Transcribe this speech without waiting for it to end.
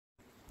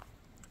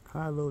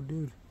Hi, little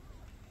dude.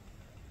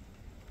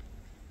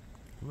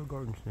 Little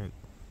garden snake.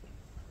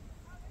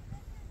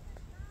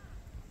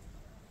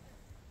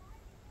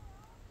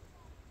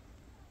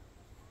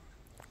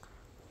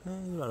 Hey,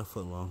 you got a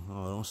foot long.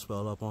 Oh, don't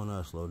spell up on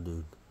us, little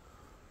dude.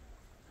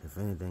 If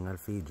anything, I'd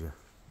feed you.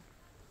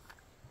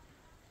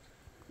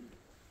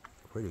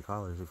 Pretty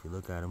collars if you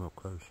look at them up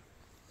close.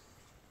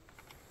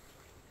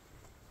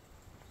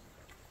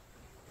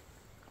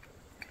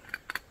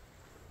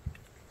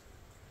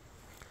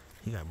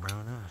 He got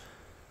brown eyes.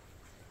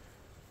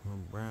 Little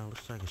brown,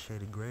 looks like a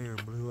shade of gray or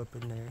blue up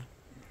in there.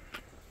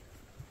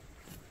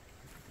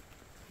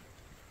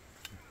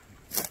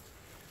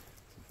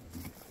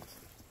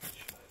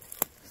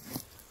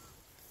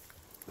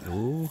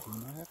 Ooh. I'm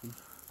not happy.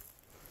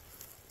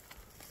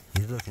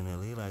 He's looking at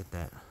Lee like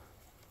that.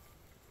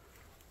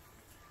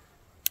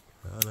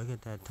 Oh, look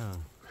at that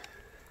tongue.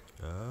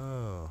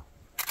 Oh.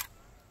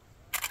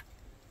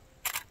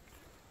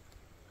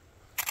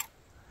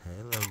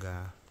 Hey, little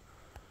guy.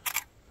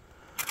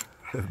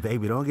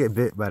 Baby, don't get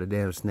bit by the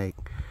damn snake.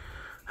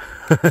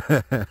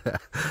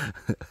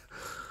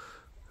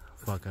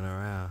 Fucking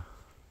around.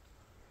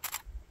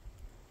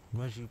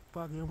 Was you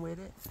fucking with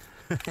it?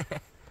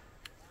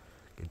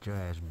 Get your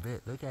ass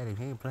bit. Look at him.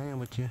 He ain't playing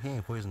with you. He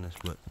ain't poisonous,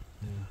 but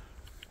yeah.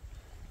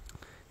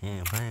 He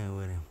ain't playing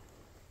with him.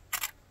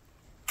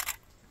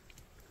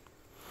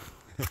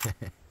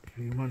 Give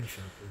me the money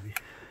shot, baby.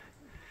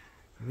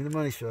 Give me the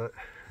money shot.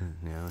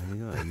 No, he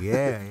gonna,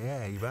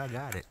 yeah, you about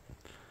got it.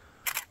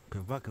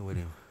 Quit fucking with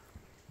him.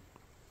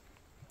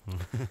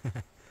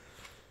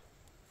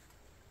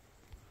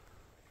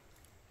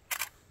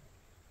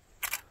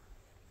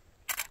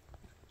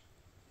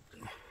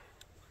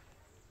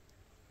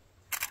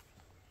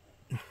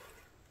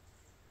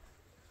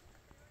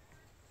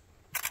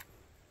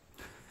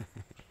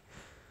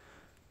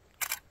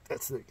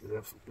 That snake is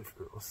absolutely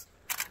fearless.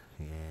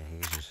 Yeah,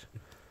 he's just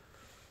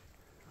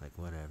like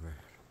whatever.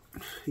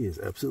 He is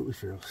absolutely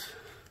fearless.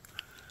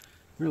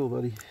 Real,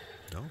 buddy.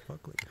 Don't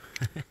fuck with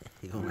him.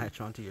 He gonna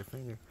latch onto your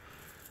finger.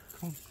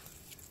 Come on.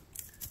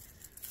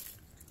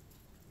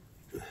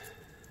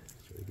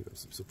 Try to give him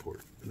some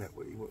support, and that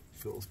way he won't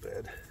feel as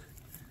bad.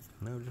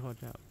 No, just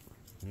watch out.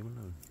 Leave him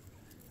alone.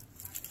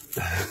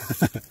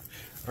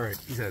 All right,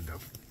 he's had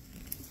enough.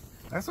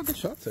 That's some good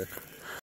shots there.